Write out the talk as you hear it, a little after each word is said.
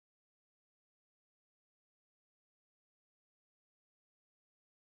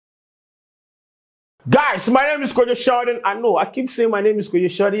Guys, my name is Kojo Sheldon. I know I keep saying my name is Kojo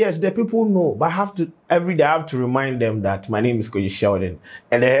Sheldon. Yes, the people know, but every day I have to remind them that my name is Kojo Sheldon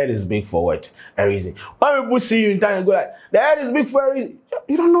and the head is big for what? A reason. When people see you in town and go like, the head is big for a reason.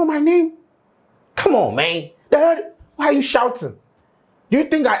 You don't know my name? Come on, man. The head, why are you shouting? Do you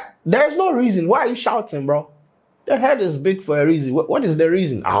think there's no reason? Why are you shouting, bro? The head is big for a reason. What is the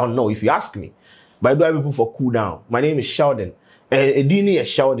reason? I don't know if you ask me. But I do have people for cool down. My name is Sheldon. Edini is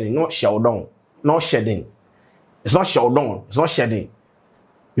Sheldon, not Sheldon. Not shedding. It's not Sheldon. It's not shedding.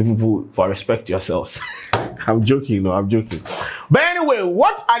 You people, for respect yourselves. I'm joking, no, I'm joking. But anyway,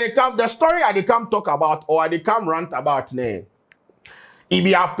 what are the story I come talk about or I come rant about now? It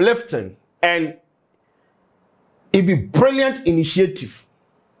be uplifting and it be brilliant initiative.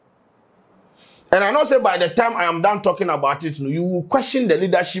 And I know say by the time I am done talking about it, you will question the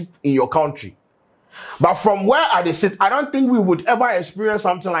leadership in your country. But from where I sit, I don't think we would ever experience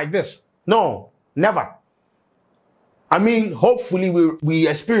something like this. No, never. I mean, hopefully we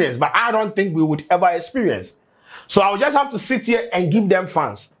experience, but I don't think we would ever experience. So I'll just have to sit here and give them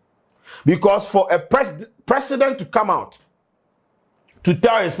fans. Because for a president to come out to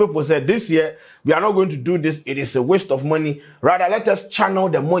tell his people that this year, we are not going to do this, it is a waste of money. Rather, let us channel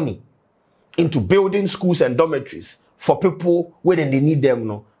the money into building schools and dormitories for people where they need them.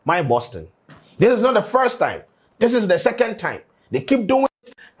 No, my Boston. This is not the first time. This is the second time. They keep doing it.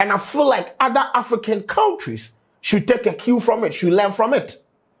 And I feel like other African countries should take a cue from it, should learn from it.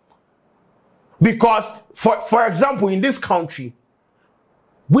 Because, for example, in this country,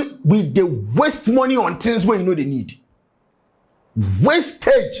 we they waste money on things where you know they need.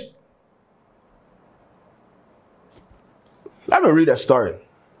 Wastage. Let me read a story.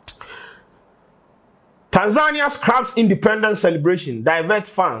 Tanzania scraps independence celebration, divert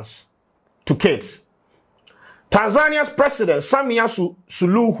funds to kids. Tanzania's president, Samia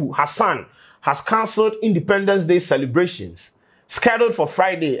Suluhu Hassan, has cancelled Independence Day celebrations scheduled for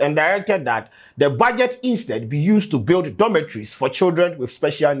Friday and directed that the budget instead be used to build dormitories for children with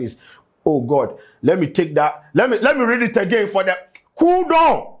special needs. Oh God, let me take that. Let me read it again for the cool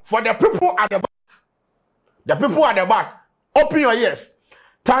down for the people at the back. The people at the back, open your ears.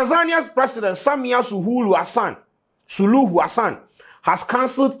 Tanzania's president, Samia Suluhu Hassan, has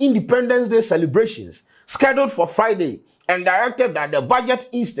cancelled Independence Day celebrations scheduled for Friday and directed that the budget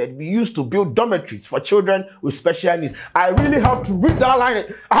instead be used to build dormitories for children with special needs. I really have to read that line.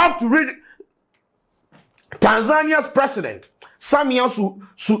 I have to read it. Tanzania's president, Samia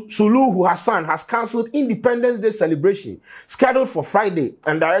Suluhu Hassan, has cancelled Independence Day celebration scheduled for Friday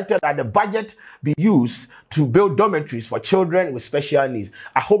and directed that the budget be used to build dormitories for children with special needs.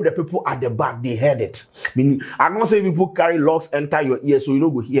 I hope the people at the back, they heard it. I'm not saying people carry locks enter your ears so you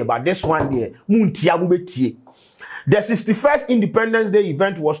don't go here, but this one there, the 61st Independence Day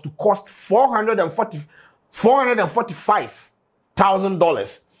event was to cost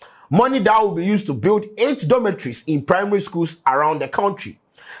 $445,000. Money that will be used to build 8 dormitories in primary schools around the country.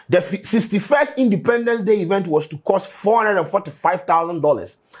 The 61st Independence Day event was to cost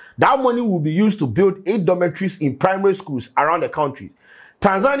 $445,000. That money will be used to build 8 dormitories in primary schools around the country.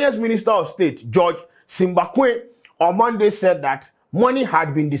 Tanzania's Minister of State, George Simbakwe, on Monday said that money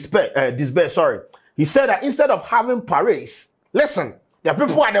had been disbursed. He said that instead of having parades, listen, the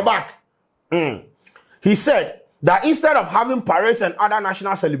people at the back. He said that instead of having parades and other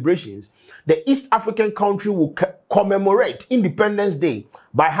national celebrations, the East African country will commemorate Independence Day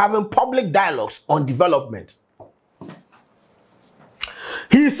by having public dialogues on development.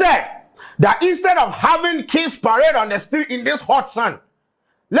 He said that instead of having kids parade on the street in this hot sun,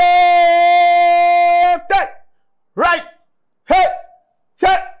 left, right, hey,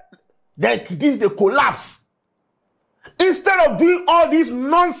 then this the collapse. Instead of doing all this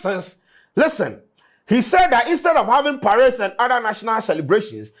nonsense, listen, he said that instead of having parades and other national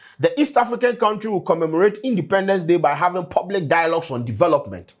celebrations, the East African country will commemorate Independence Day by having public dialogues on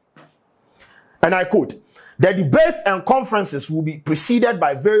development. And I quote, the debates and conferences will be preceded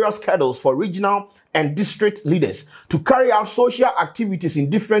by various schedules for regional and district leaders to carry out social activities in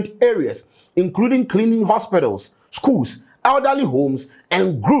different areas, including cleaning hospitals, schools, elderly homes,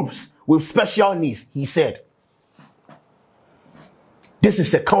 and groups with special needs, he said. This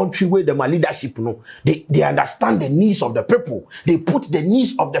is a country where the leadership, they understand the needs of the people. They put the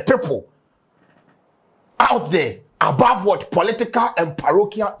needs of the people out there above what political and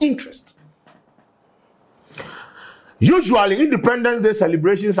parochial interest. Usually, Independence Day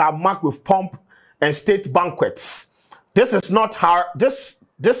celebrations are marked with pomp and state banquets. This is not, however,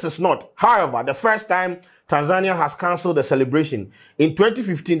 the first time Tanzania has cancelled the celebration. In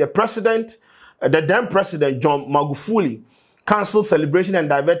 2015, the then President John Magufuli cancelled celebration and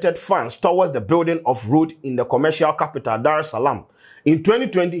diverted funds towards the building of road in the commercial capital, Dar es Salaam. In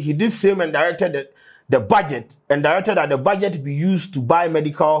 2020, he did same and directed the budget and directed that the budget be used to buy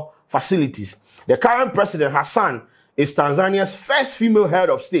medical facilities. The current president, Hassan, is Tanzania's first female head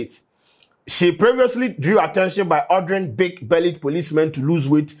of state. She previously drew attention by ordering big-bellied policemen to lose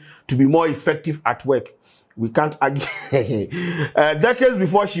weight to be more effective at work. We can't argue. Decades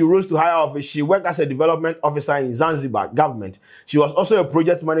before she rose to higher office, she worked as a development officer in Zanzibar government. She was also a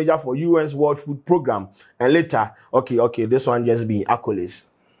project manager for UN's World Food Program. And later, okay, this one just being accolades.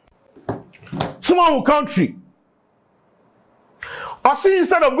 Small country. I see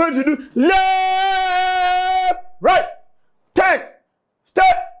instead of going to do left, right, 10,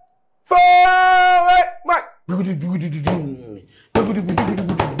 step, forward, right. Bro.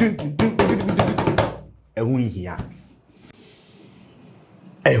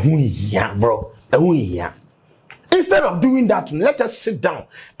 Instead of doing that, let us sit down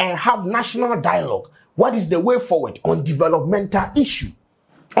and have national dialogue. What is the way forward on developmental issue?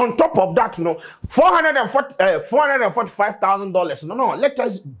 On top of that, $445,000. No, let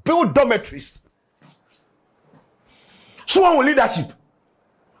us build dormitories. So on leadership.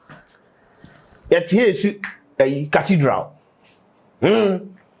 Yet here is a cathedral.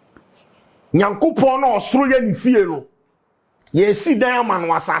 Nyankopon no osoro ya ni fie no. Ye si dan man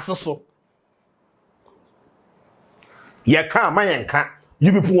wasase so. Ye kan ma yen kan.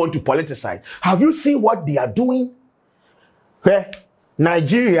 You people want to politicize. Have you seen what they are doing?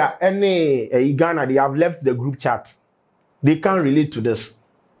 Nigeria and Ghana, they have left the group chat. They can't relate to this.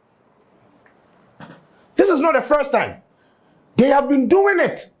 This is not the first time. They have been doing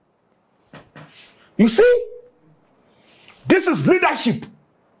it. You see? This is leadership.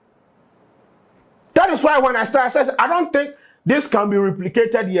 That is why when I said, I don't think this can be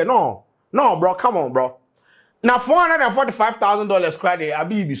replicated here. No, bro, come on, bro. Now, $445,000 credit, I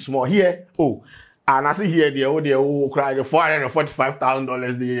be small here. Oh, and I see here, they cry the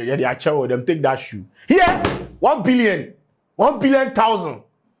 $445,000. They are chow them take that shoe. Here, 1 billion, 1 billion thousand.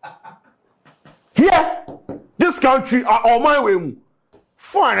 Here, this country are on my way.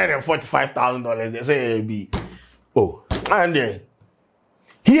 $445,000. They say be. Oh, and then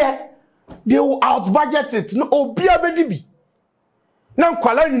here they will out budget it. No, oh, be a baby. Now,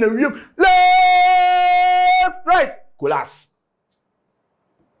 kwala in the real left, right, collapse.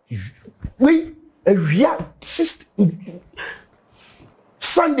 We a real system.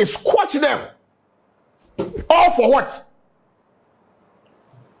 Sunday squash them. All for what?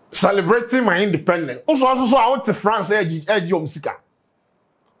 Celebrating my independence. Also, I went to France.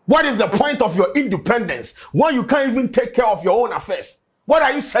 What is the point of your independence when you can't even take care of your own affairs? What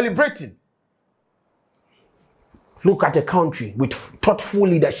are you celebrating? Look at a country with thoughtful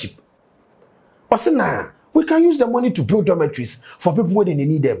leadership. But now, we can use the money to build dormitories for people when they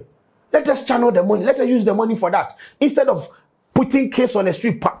need them. Let us channel the money. Let us use the money for that. Instead of putting case on the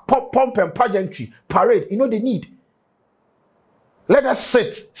street, pump and pageantry, parade, you know they need. Let us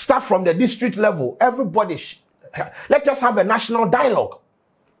start from the district level. Everybody, let us have a national dialogue.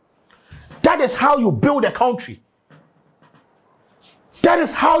 That is how you build a country. That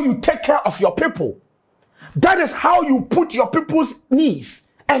is how you take care of your people. That is how you put your people's needs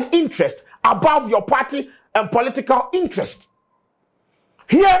and interest above your party and political interest.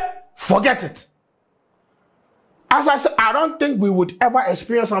 Here, forget it. As I said, I don't think we would ever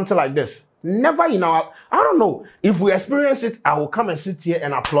experience something like this. Never in our... I don't know. If we experience it, I will come and sit here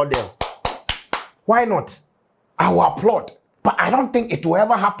and applaud them. Why not? I will applaud. But I don't think it will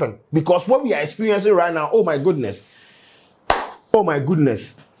ever happen. Because what we are experiencing right now, oh my goodness. Oh my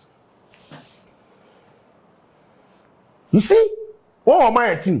goodness. You see? What am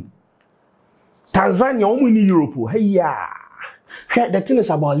I team? Tanzania, only in Europe. Hey, yeah. The thing is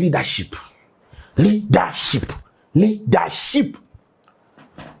about leadership. Leadership. Leadership.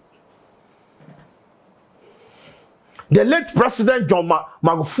 The late President John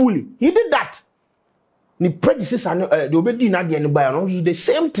Magufuli, he did that. The predecessor, the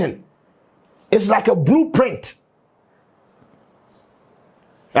same thing. It's like a blueprint.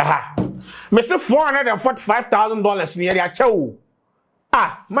 Me say $445,000 near the chow.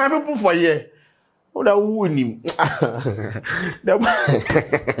 Ah, my people for ye. Oh, that won him.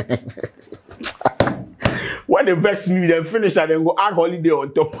 When they vex me, they finish and then go out holiday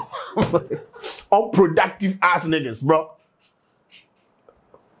on top. Unproductive ass niggas, bro.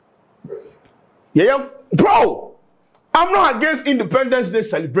 Yeah, bro. I'm not against Independence Day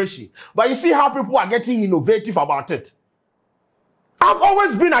celebration, but you see how people are getting innovative about it. I've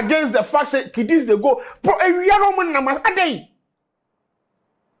always been against the fact that kiddies they go, bro,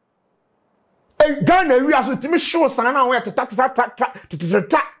 Ghana we are so to me show sana where ta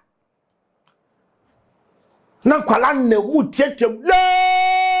na kwala na mu tietem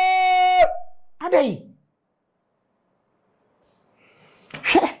le adai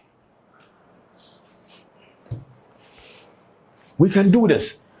we can do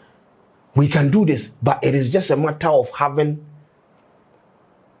this. We can do this, but it is just a matter of having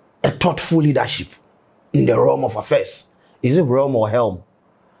a thoughtful leadership in the realm of affairs. Is it realm or helm?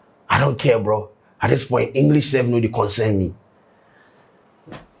 I don't care, bro. At this point, English self no they concern me.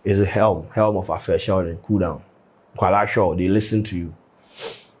 Is it helm of affairs? Sheldon, cool down. Kwala Shaw, they listen to you.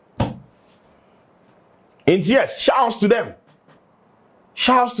 And yes, shouts to them.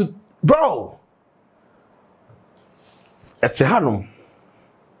 Shouts to bro. It's a hanum.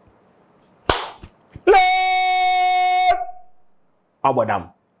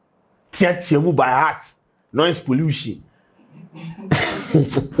 Abadam. Tiatiemu by heart. Noise pollution.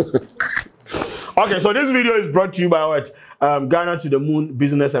 Okay, so this video is brought to you by what? Ghana to the Moon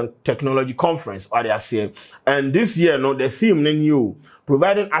Business and Technology Conference, what they are saying. And this year, the theme new,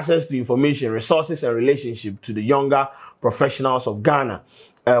 providing access to information, resources, and relationship to the younger professionals of Ghana,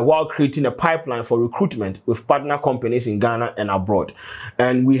 while creating a pipeline for recruitment with partner companies in Ghana and abroad.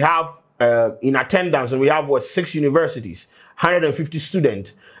 And we have in attendance, and we have 6 universities, 150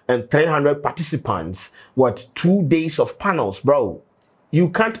 students, and 300 participants. 2 days of panels, bro. You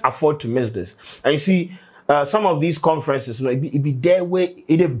can't afford to miss this. And you see, some of these conferences, it be there where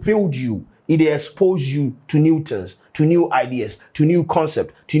it build you, it expose you to new things, to new ideas, to new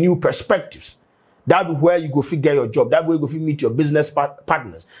concepts, to new perspectives. That be where you go figure your job. That way you go meet your business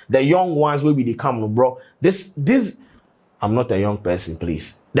partners. The young ones will be they come, bro. This, I'm not a young person,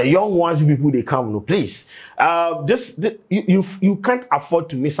 please. The young ones, people they come, please. You can't afford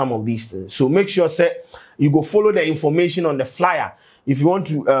to miss some of these things. So make sure, you go follow the information on the flyer. If you want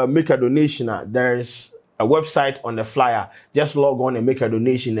to make a donation, there is a website on the flyer. Just log on and make a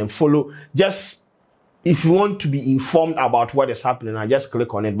donation and follow. Just if you want to be informed about what is happening, I just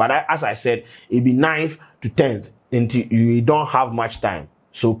click on it. But as I said, it'll be 9th to 10th until you don't have much time.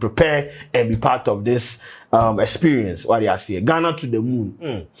 So prepare and be part of this experience. What I say, Ghana to the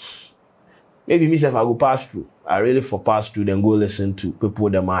Moon. Maybe myself I go pass through. I really for pass through, then go listen to people,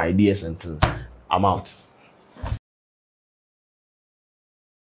 them ideas and things. I'm out.